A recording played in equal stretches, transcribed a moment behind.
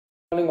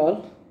Morning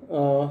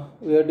all.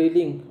 We are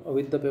dealing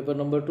with the paper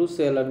number 2,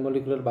 cell and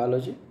molecular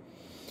biology.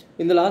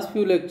 In the last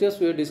few lectures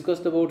we have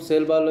discussed about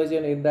cell biology,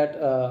 and in that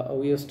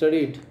we have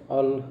studied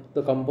all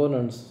the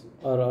components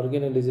or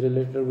organelles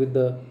related with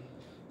the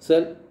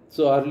cell.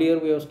 So earlier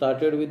we have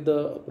started with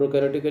the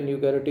prokaryotic and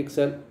eukaryotic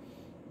cell,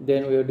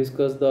 then we have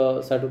discussed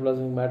the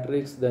cytoplasmic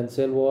matrix, then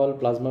cell wall,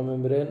 plasma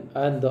membrane,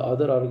 and the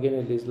other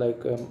organelles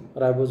like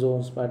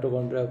ribosomes,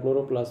 mitochondria,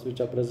 chloroplasts,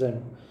 which are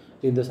present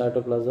in the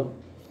cytoplasm.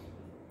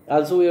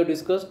 Also we have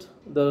discussed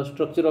the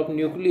structure of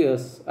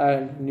nucleus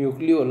and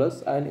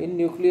nucleolus, and in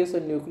nucleus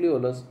and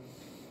nucleolus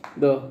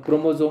the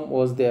chromosome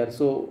was there.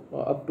 So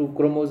up to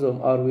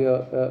chromosome, or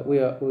we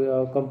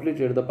have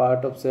completed the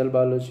part of cell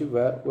biology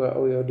where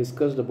we have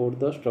discussed about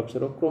the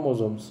structure of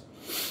chromosomes.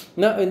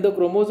 Now in the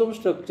chromosome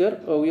structure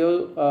we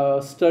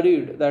have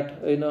studied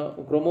that in a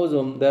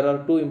chromosome there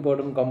are two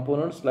important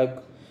components like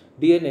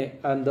DNA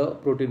and the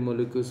protein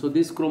molecules. So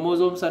these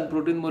chromosomes and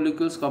protein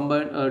molecules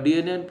combine,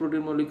 DNA and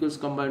protein molecules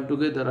combine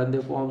together, and they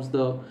forms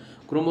the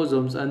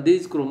chromosomes. And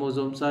these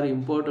chromosomes are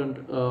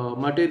important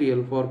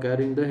material for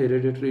carrying the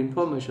hereditary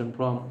information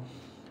from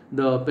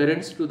the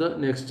parents to the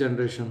next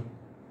generation.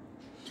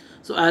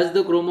 So as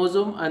the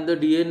chromosome and the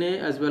DNA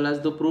as well as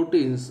the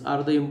proteins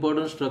are the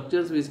important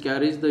structures which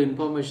carries the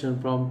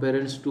information from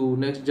parents to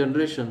next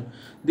generation,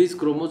 these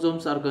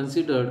chromosomes are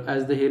considered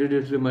as the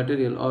hereditary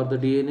material, or the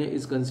DNA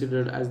is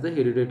considered as the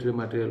hereditary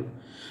material.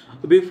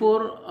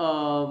 Before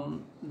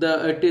the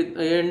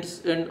end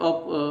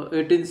of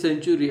 18th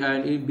century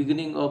and in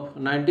beginning of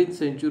 19th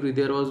century,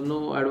 there was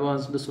no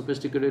advanced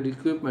sophisticated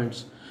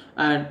equipments,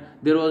 and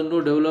there was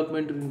no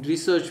development in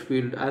research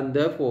field, and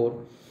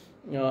therefore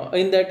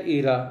in that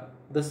era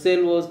the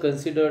cell was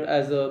considered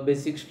as a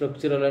basic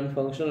structural and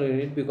functional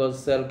unit, because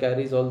cell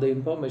carries all the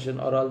information,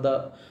 or all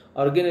the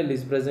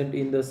organelles present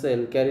in the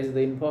cell carries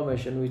the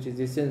information which is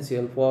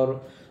essential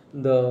for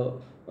the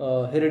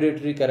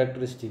hereditary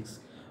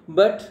characteristics.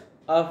 But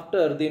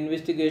after the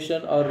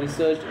investigation or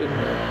research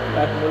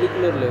at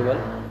molecular level,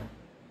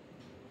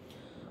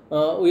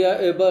 we are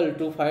able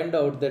to find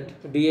out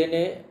that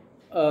DNA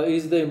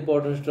is the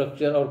important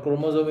structure, or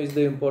chromosome is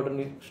the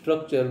important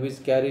structure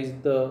which carries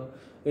the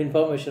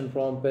information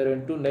from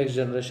parent to next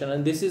generation.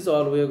 And this is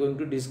all we are going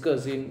to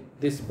discuss in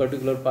this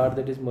particular part,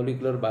 that is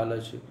molecular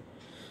biology.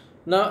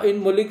 Now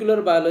in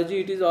molecular biology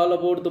it is all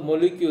about the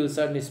molecules,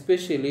 and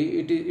especially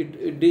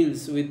it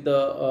deals with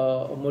the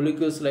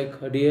molecules like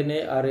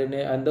DNA,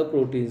 RNA and the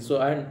proteins.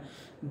 So and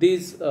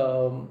these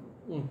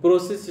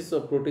processes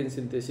of protein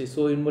synthesis.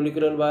 So in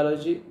molecular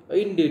biology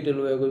in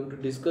detail we are going to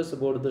discuss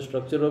about the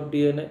structure of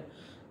DNA,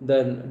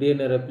 then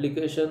DNA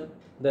replication,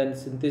 then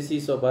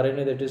synthesis of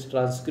RNA, that is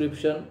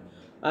transcription,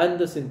 and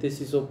the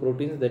synthesis of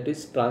proteins, that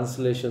is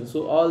translation.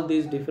 So all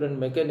these different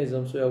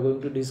mechanisms we are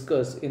going to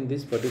discuss in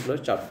this particular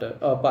chapter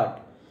part.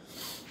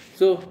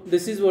 So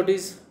this is what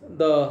is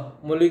the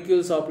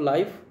molecules of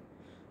life.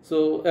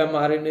 So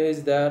mRNA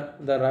is there,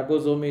 the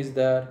ribosome is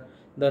there,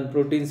 then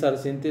proteins are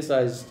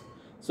synthesized.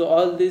 So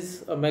all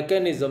these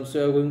mechanisms we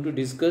are going to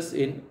discuss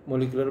in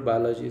molecular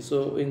biology.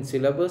 So in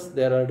syllabus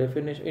there are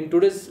definition. In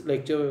today's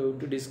lecture we are going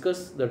to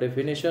discuss the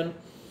definition,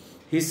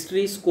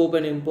 history, scope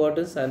and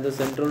importance, and the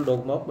central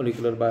dogma of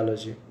molecular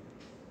biology.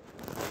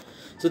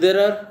 So there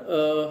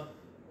are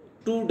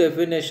two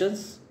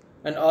definitions,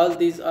 and all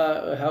these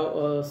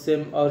have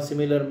same or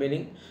similar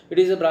meaning. It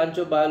is a branch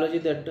of biology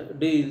that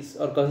deals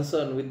or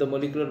concerned with the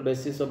molecular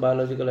basis of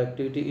biological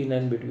activity in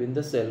and between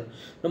the cell.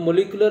 The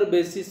molecular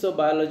basis of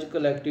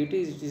biological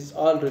activity, it is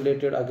all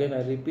related, again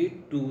I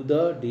repeat, to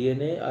the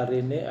DNA,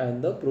 RNA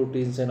and the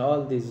proteins, and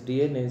all these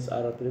DNAs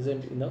are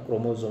present in the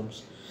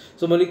chromosomes.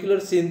 So molecular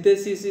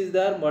synthesis is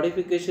there,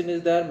 modification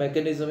is there,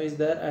 mechanism is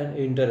there, and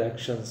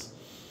interactions.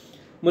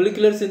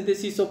 Molecular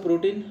synthesis of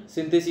protein,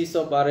 synthesis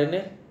of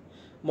RNA,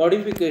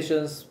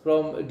 modifications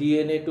from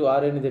DNA to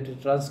RNA, that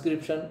is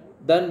transcription,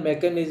 then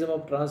mechanism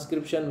of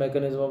transcription,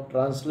 mechanism of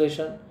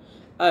translation,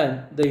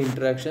 and the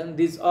interaction.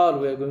 These all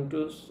we are going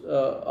to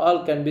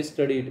all can be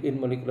studied in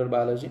molecular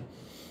biology.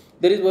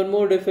 There is one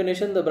more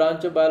definition, the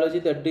branch of biology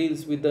that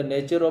deals with the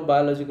nature of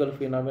biological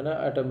phenomena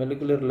at a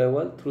molecular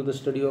level through the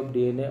study of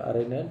DNA,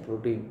 RNA and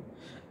protein,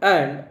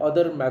 and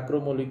other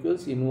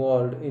macromolecules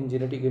involved in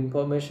genetic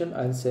information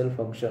and cell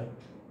function.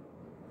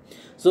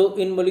 So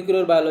in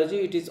molecular biology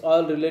it is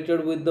all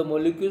related with the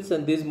molecules,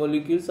 and these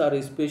molecules are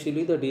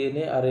especially the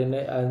DNA,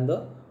 RNA and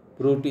the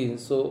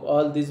proteins. So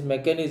all these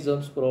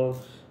mechanisms for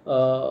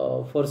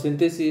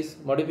synthesis,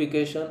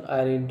 modification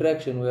and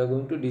interaction we are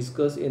going to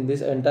discuss in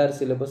this entire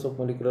syllabus of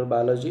molecular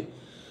biology.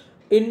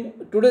 In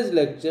today's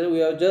lecture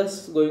we are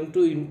just going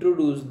to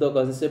introduce the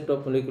concept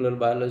of molecular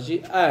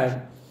biology,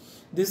 and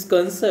this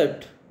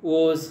concept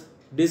was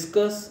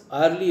discussed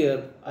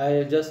earlier.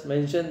 I just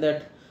mentioned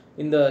that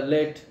in the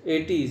late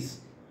 80s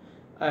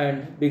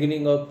and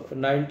beginning of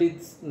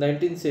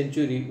 19th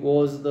century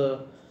was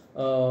the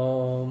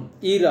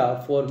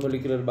era for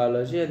molecular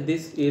biology, and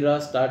this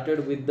era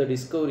started with the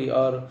discovery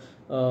or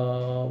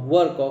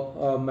work of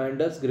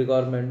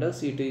Gregor Mendel.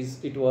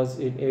 It was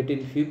in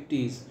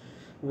 1850s,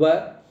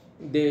 where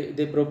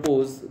they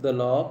propose the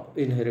law of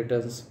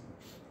inheritance.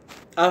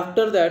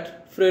 After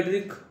that,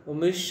 Frederick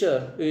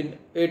Mischer in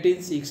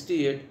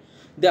 1868,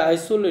 they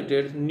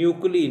isolated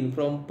nuclein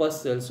from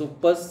pus cell. So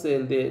pus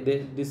cell,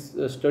 they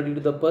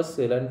studied the pus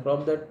cell, and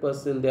from that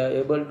pus cell they are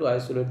able to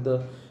isolate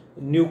the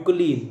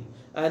nuclein.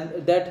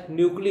 And that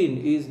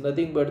nuclein is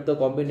nothing but the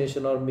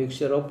combination or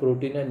mixture of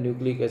protein and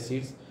nucleic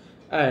acids.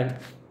 And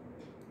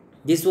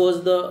this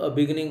was the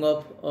beginning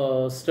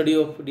of study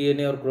of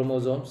DNA or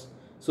chromosomes.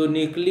 So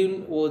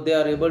nuclein, they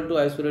are able to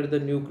isolate the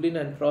nuclein,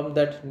 and from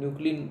that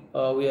nuclein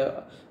we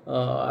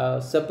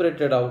are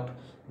separated out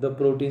the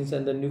proteins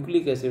and the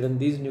nucleic acid, and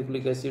these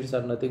nucleic acids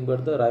are nothing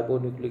but the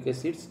ribonucleic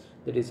acids,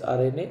 that is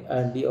RNA,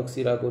 and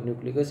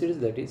deoxyribonucleic acids,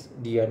 that is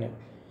DNA.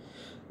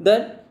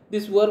 Then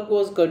this work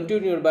was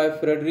continued by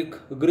Frederick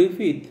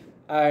Griffith,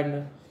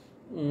 and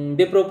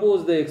they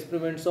proposed the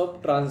experiments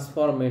of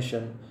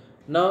transformation.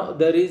 Now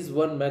there is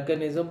one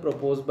mechanism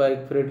proposed by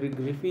Frederick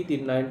Griffith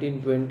in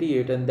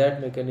 1928, and that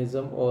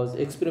mechanism was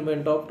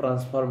experiment of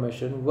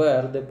transformation,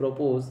 where they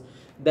propose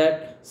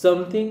that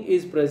something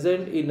is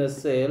present in a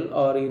cell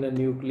or in a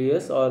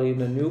nucleus or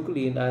in a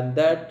nuclein, and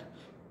that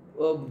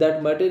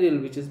material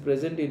which is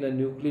present in a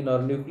nuclein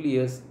or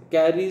nucleus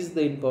carries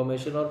the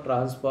information or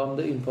transform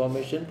the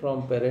information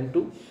from parent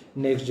to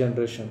next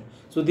generation.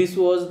 So this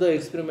was the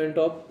experiment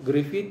of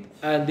Griffith,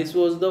 and this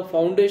was the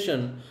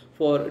foundation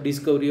for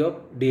discovery of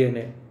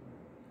DNA.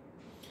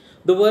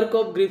 The work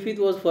of Griffith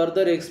was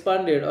further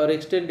expanded or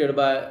extended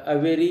by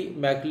Avery,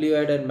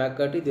 MacLeod and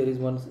McCarthy. There is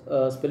one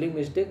spelling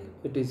mistake.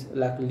 It is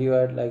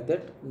MacLeod like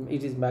that.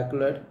 It is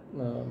MacLeod,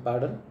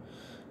 pardon.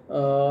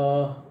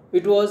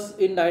 It was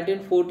in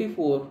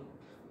 1944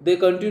 they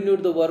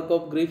continued the work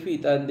of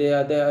Griffith, and they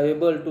are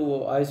able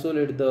to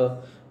isolate they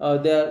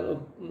are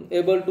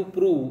able to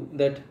prove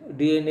that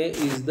DNA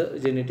is the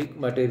genetic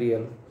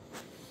material.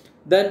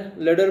 Then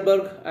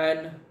Lederberg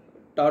and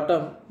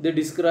Tatum, they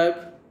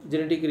described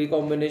genetic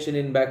recombination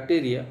in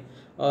bacteria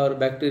or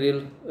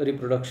bacterial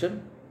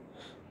reproduction.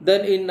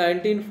 Then in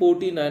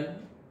 1949,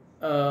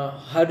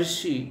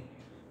 Hershey,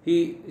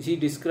 he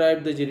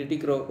described the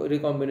genetic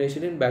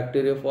recombination in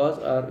bacteriophage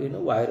or in a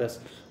virus.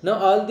 Now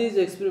all these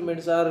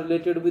experiments are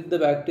related with the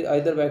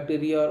either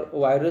bacteria or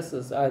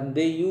viruses, and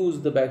they use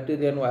the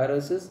bacteria and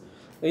viruses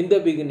in the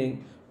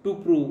beginning to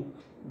prove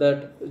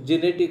that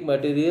genetic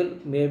material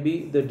may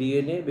be the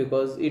DNA,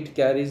 because it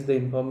carries the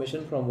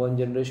information from one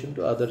generation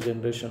to other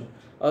generation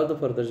or the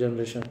further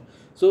generation.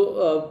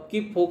 So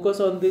keep focus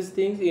on these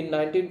things. In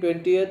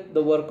 1928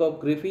 the work of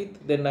Griffith,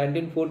 then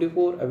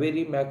 1944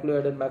 Avery,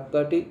 MacLeod and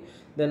McCarthy,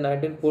 then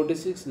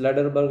 1946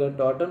 Lederberg and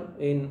Totten,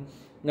 in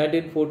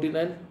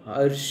 1949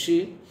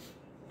 Hershey.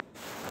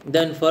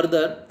 Then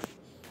further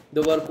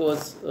the work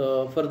was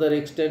further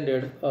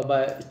extended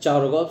by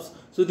Chargaffs.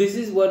 So this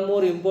is one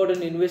more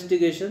important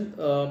investigation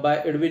by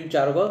Edwin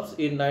Chargaffs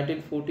in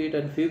 1948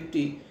 and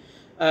 50,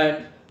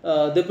 and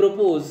they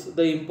propose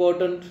the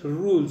important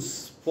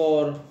rules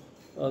for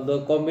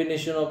the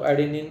combination of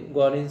adenine,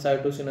 guanine,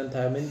 cytosine and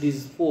thymine.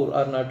 These four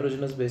are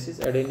nitrogenous bases: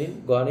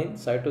 adenine, guanine,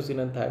 cytosine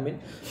and thymine.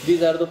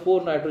 These are the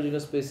four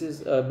nitrogenous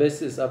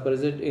bases are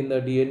present in the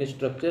DNA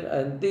structure,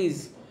 and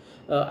these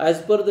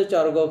as per the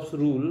Chargaffs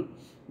rule,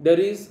 there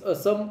is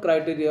some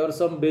criteria or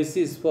some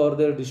basis for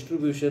their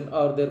distribution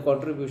or their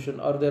contribution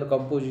or their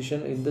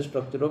composition in the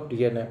structure of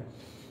DNA.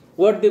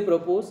 What they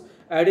propose: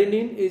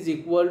 adenine is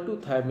equal to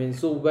thymine.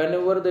 So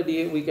whenever the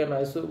DNA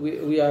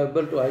we are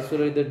able to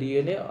isolate the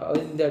DNA,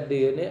 in that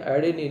DNA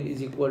adenine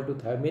is equal to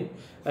thymine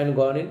and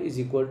guanine is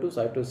equal to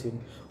cytosine.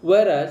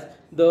 Whereas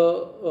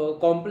the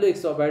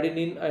complex of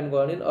adenine and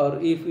guanine, or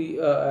if we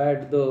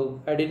add the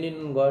adenine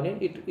and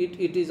guanine,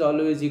 it is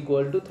always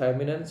equal to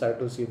thymine and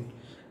cytosine.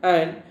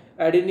 And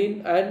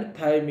adenine and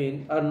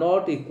thymine are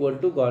not equal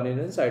to guanine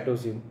and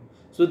cytosine.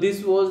 So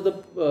this was the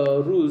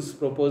rules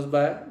proposed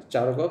by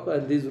Chargaff,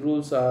 and these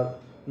rules are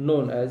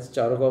known as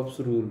Chargaff's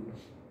rule.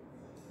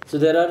 So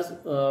there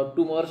are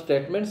two more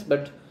statements,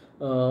 but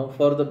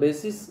for the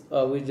basis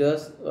we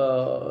just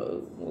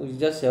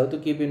have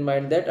to keep in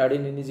mind that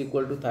adenine is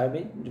equal to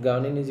thymine,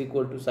 guanine is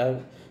equal to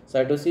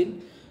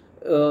cytosine.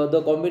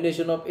 The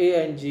combination of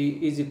A and G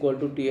is equal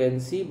to T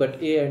and C,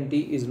 but A and T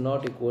is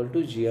not equal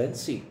to G and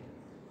C.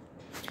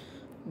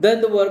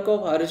 Then the work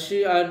of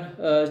Hershey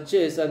and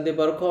Chase, and they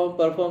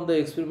perform the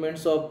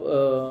experiments of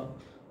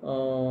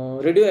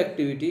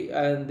radioactivity,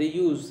 and they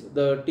use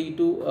the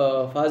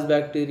T2 phage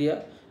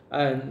bacteria,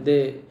 and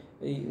they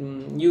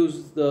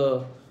use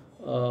the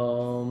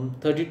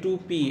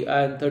 32P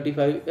and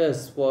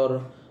 35S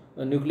for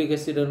nucleic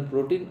acid and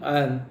protein,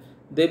 and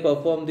they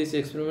perform this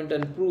experiment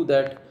and prove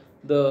that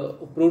the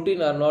protein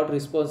are not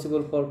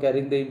responsible for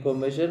carrying the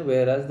information,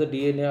 whereas the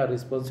DNA are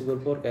responsible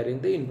for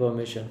carrying the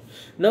information.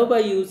 Now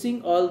by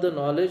using all the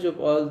knowledge of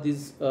all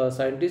these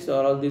scientists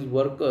or all these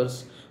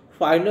workers,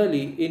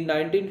 finally in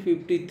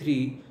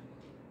 1953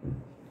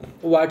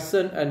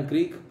 Watson and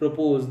Crick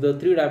proposed the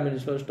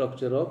three-dimensional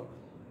structure of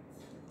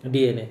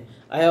DNA.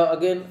 I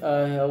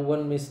have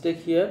one mistake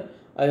here.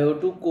 I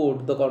have to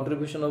quote the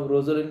contribution of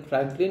Rosalind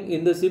Franklin.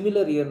 In the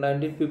similar year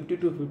 1950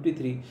 to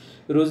 53,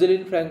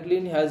 Rosalind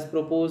Franklin has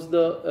proposed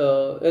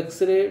the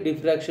X-ray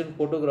diffraction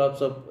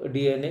photographs of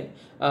DNA,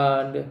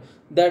 and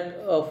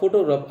that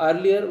photograph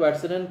earlier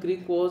Watson and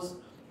Crick was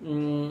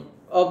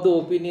of the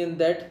opinion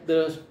that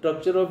the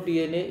structure of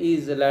DNA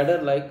is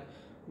ladder-like,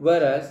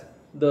 whereas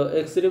the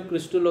X-ray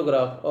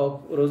crystallograph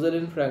of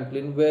Rosalind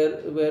Franklin,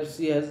 where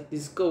she has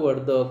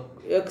discovered the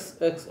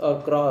XX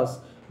or cross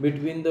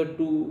between the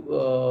two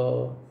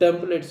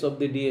templates of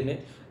the DNA,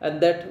 and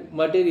that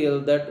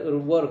material, that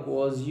work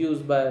was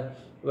used by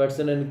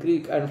Watson and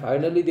Crick, and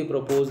finally they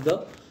proposed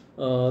the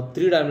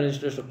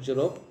three-dimensional structure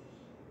of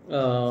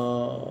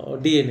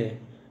DNA.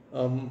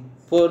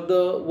 For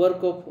the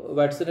work of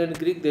Watson and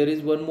Crick, there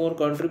is one more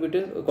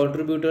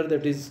contributor,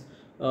 that is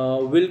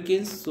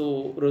Wilkins.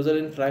 So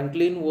Rosalind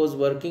Franklin was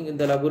working in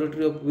the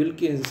laboratory of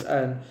Wilkins,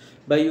 and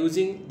by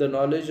using the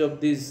knowledge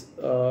of these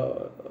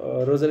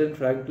Rosalind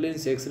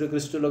Franklin's X-ray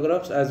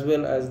crystallographs as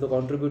well as the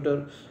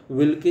contributor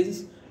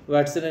Wilkins,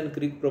 Watson and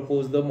Crick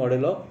proposed the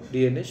model of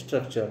DNA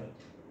structure.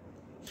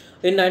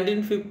 In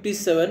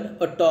 1957,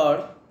 a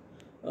Todd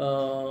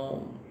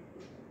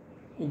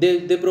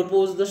they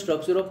proposed the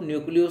structure of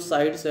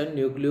nucleosides and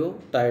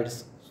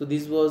nucleotides. So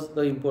this was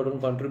the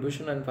important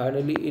contribution. And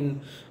finally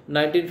in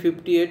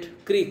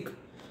 1958, Crick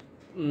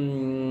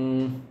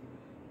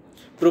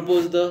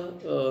proposed the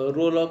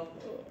role of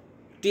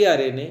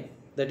tRNA,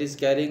 that is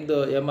carrying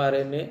the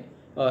mRNA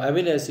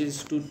amino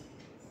acids to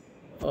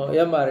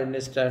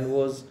mRNA strand,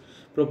 was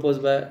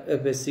proposed by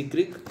F.S.C.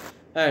 Crick.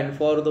 And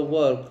for the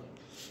work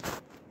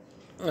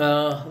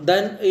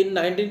then in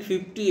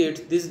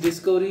 1958, this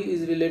discovery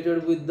is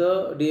related with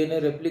the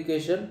DNA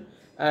replication,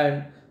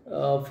 and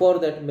for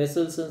that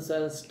Michelson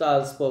and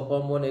Stahls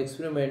perform one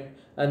experiment,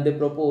 and they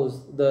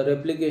propose the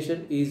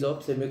replication is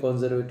of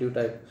semi-conservative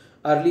type.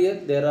 Earlier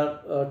there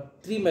are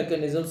three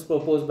mechanisms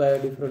proposed by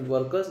different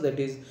workers, that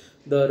is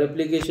the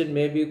replication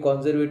may be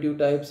conservative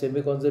type,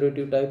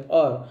 semi-conservative type,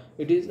 or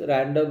it is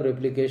random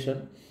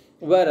replication,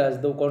 whereas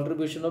the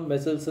contribution of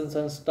Michelson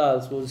and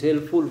Stahls was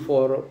helpful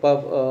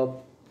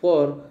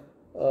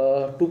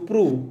to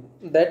prove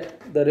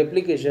that the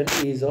replication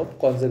is of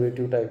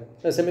conservative type,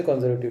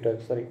 semi-conservative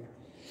type.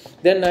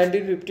 Then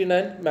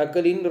 1959,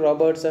 McLean,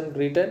 Roberts, and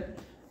Gritton,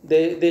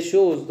 they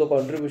shows the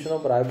contribution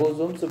of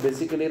ribosomes. So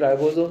basically,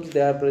 ribosomes,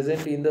 they are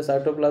present in the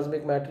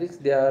cytoplasmic matrix.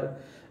 They are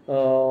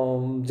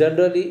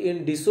generally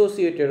in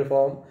dissociated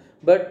form,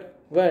 but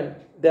when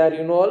they are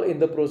involved in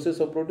the process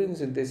of protein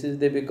synthesis,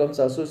 they becomes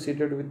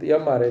associated with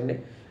mRNA,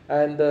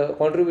 and the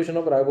contribution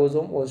of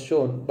ribosome was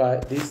shown by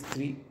these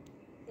three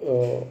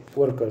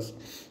workers.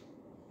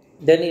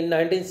 Then in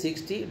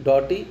 1960,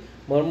 Doughty,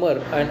 Murmer,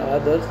 and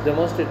others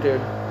demonstrated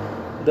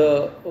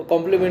the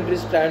complementary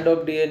strand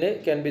of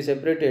DNA can be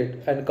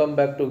separated and come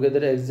back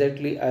together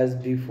exactly as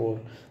before.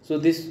 So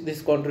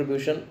this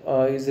contribution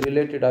is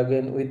related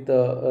again with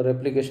the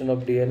replication of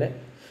DNA.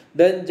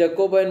 Then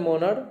Jacob and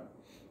Monod,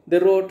 they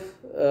wrote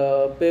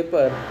a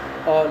paper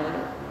on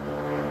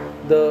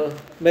the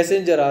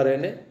messenger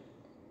RNA.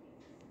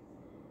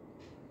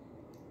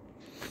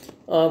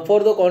 For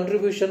the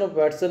contribution of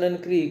Watson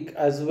and Crick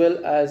as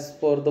well as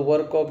for the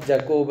work of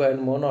Jacob and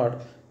Monod,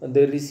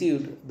 they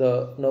received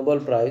the Nobel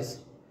Prize.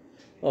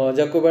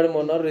 Jacob and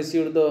Monod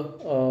received the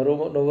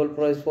Nobel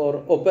Prize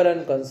for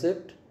operand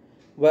concept,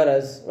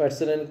 whereas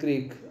Watson and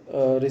Crick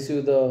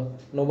received the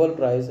Nobel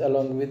Prize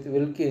along with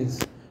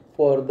Wilkins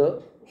for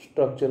the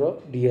structure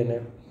of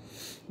DNA.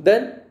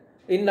 Then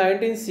in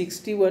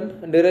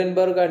 1961,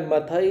 Nirenberg and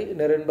Mathai,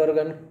 Nirenberg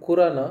and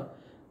Khurana,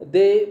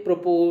 they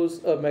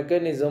propose a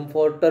mechanism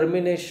for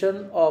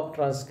termination of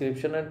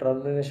transcription and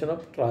termination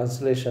of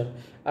translation,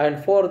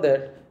 and for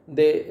that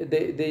they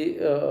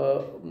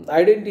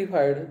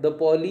identified the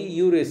poly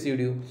U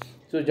residue.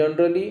 So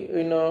generally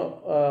in a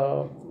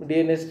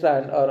DNA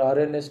strand or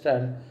RNA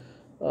strand,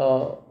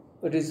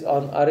 it is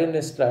on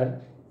RNA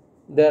strand,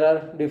 there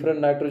are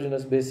different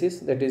nitrogenous bases,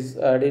 that is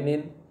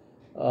adenine,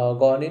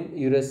 guanine,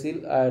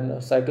 uracil,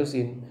 and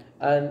cytosine,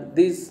 and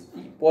this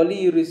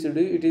poly U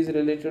residue, it is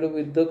related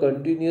with the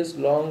continuous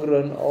long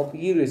run of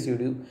E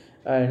residue,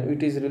 and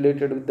it is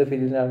related with the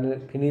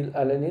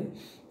phenylalanine,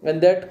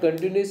 and that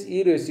continuous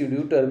E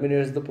residue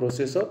terminates the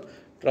process of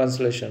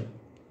translation.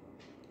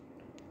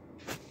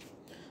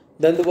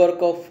 Then the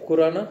work of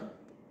Khurana,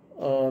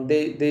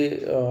 they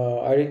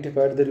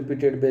identified the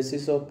repeated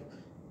basis of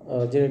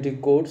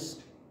genetic codes.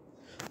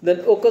 Then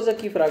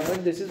Okazaki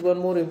fragment, this is one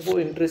more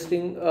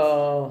interesting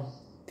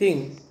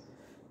thing.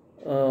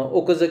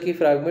 Okazaki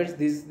fragments,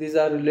 these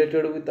are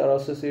related with or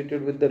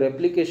associated with the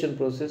replication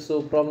process.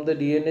 So from the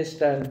DNA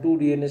strand, two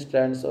DNA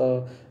strands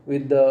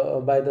with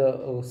the by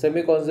the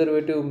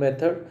semi-conservative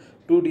method,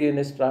 two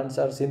DNA strands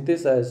are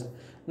synthesized.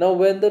 Now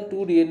when the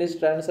two DNA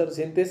strands are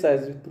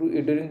synthesized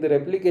during the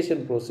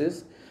replication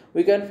process,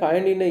 we can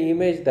find in an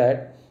image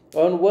that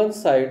on one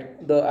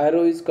side the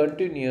arrow is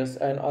continuous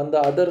and on the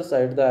other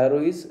side the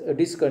arrow is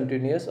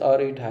discontinuous,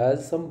 or it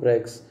has some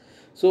breaks.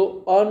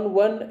 So on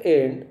one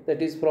end,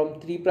 that is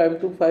from 3'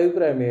 to 5'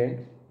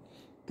 end,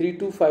 3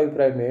 to 5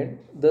 prime end,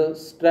 the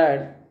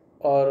strand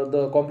or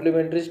the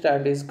complementary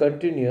strand is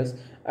continuous,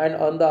 and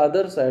on the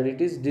other side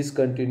it is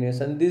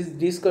discontinuous, and these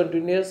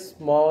discontinuous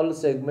small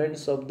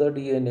segments of the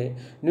DNA,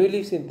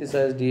 newly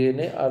synthesized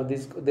DNA, are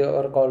this they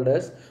are called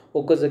as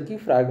Okazaki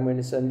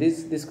fragments, and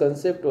this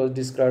concept was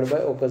described by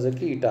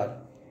Okazaki et al.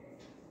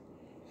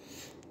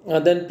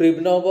 Then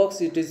Pribnow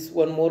box, it is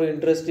one more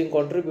interesting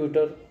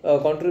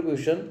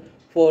contribution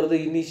for the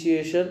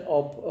initiation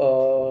of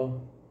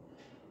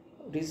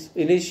this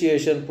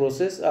initiation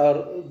process,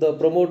 or the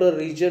promoter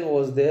region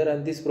was there,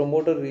 and this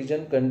promoter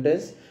region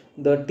contains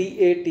the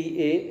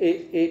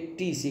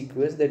TATAAT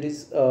sequence, that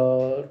is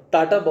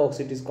Tata box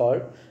it is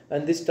called,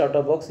 and this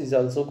Tata box is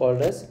also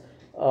called as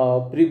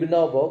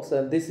Pribnow box,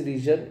 and this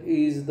region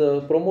is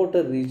the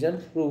promoter region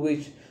through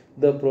which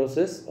the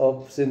process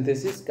of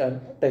synthesis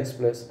can takes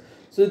place.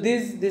 So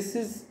this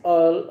is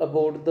all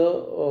about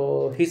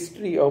the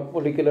history of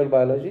molecular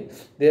biology.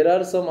 There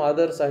are some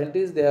other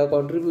scientists, they have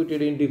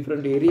contributed in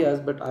different areas,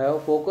 but I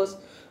have focused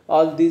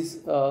all these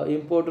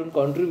important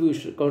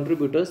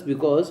contributors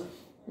because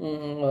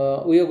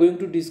we are going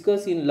to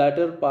discuss in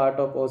latter part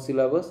of our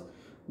syllabus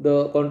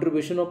the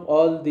contribution of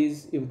all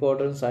these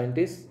important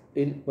scientists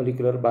in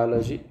molecular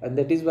biology, and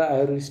that is why I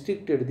have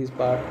restricted this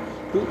part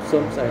to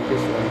some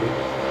scientists only.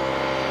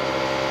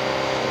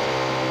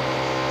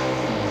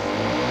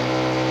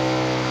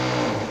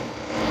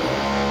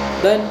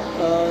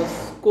 Then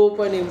scope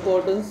and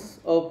importance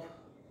of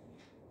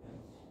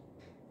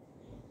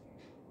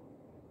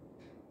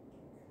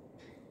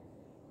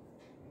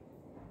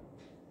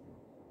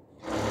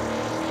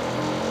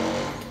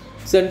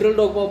central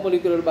dogma of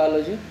molecular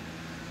biology.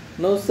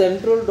 Now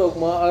central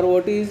dogma, or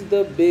what is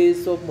the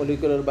base of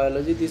molecular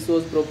biology, this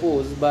was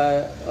proposed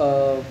by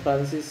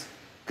Francis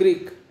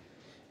Crick,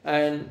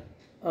 and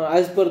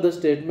as per the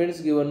statements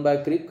given by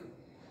Crick,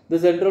 the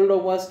central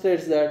dogma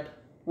states that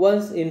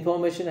once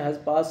information has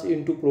passed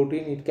into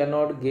protein, it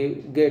cannot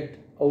get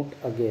out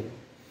again.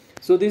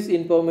 So this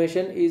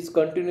information is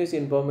continuous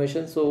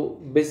information. So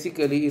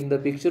basically in the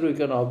picture we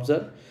can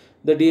observe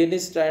the DNA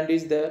strand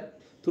is there.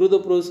 Through the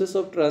process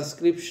of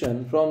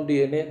transcription from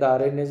DNA, the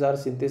RNAs are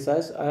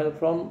synthesized, and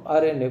from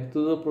RNA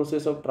through the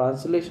process of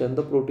translation,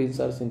 the proteins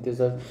are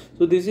synthesized.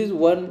 So this is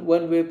one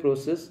way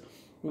process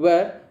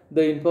where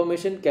the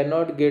information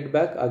cannot get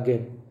back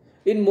again.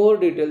 In more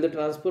detail, the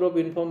transfer of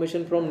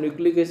information from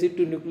nucleic acid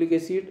to nucleic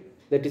acid,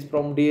 that is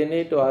from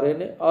DNA to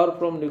RNA, or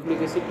from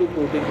nucleic acid to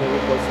protein may be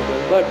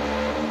possible, but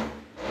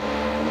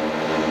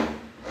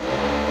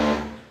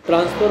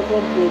transfer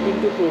from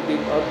protein to protein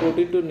or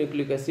protein to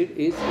nucleic acid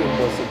is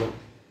impossible.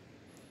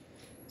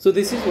 So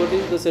this is what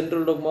is the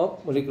central dogma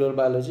of molecular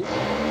biology.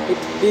 It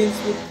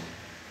deals with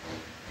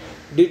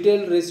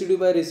detailed residue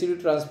by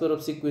residue transfer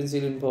of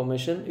sequential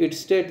information. It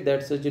states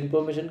that such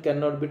information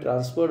cannot be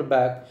transferred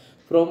back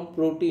from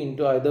protein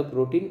to either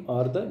protein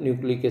or the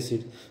nucleic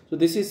acid. So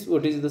this is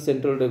what is the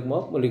central dogma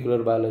of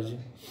molecular biology.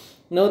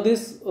 Now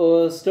this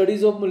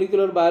studies of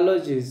molecular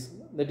biologies,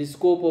 that is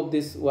scope of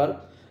this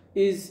work,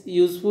 is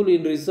useful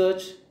in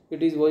research,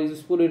 it is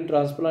useful in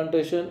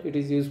transplantation, it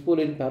is useful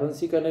in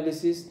forensic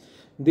analysis.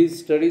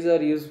 These studies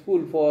are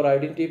useful for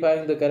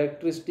identifying the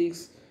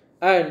characteristics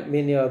and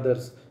many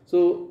others.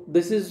 So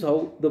this is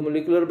how the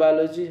molecular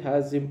biology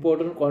has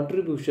important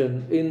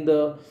contribution in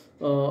the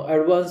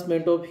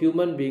advancement of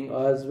human being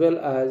as well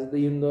as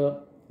in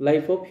the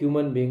life of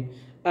human being,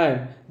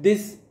 and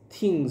these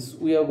things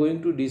we are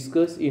going to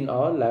discuss in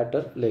our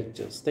later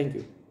lectures. Thank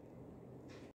you.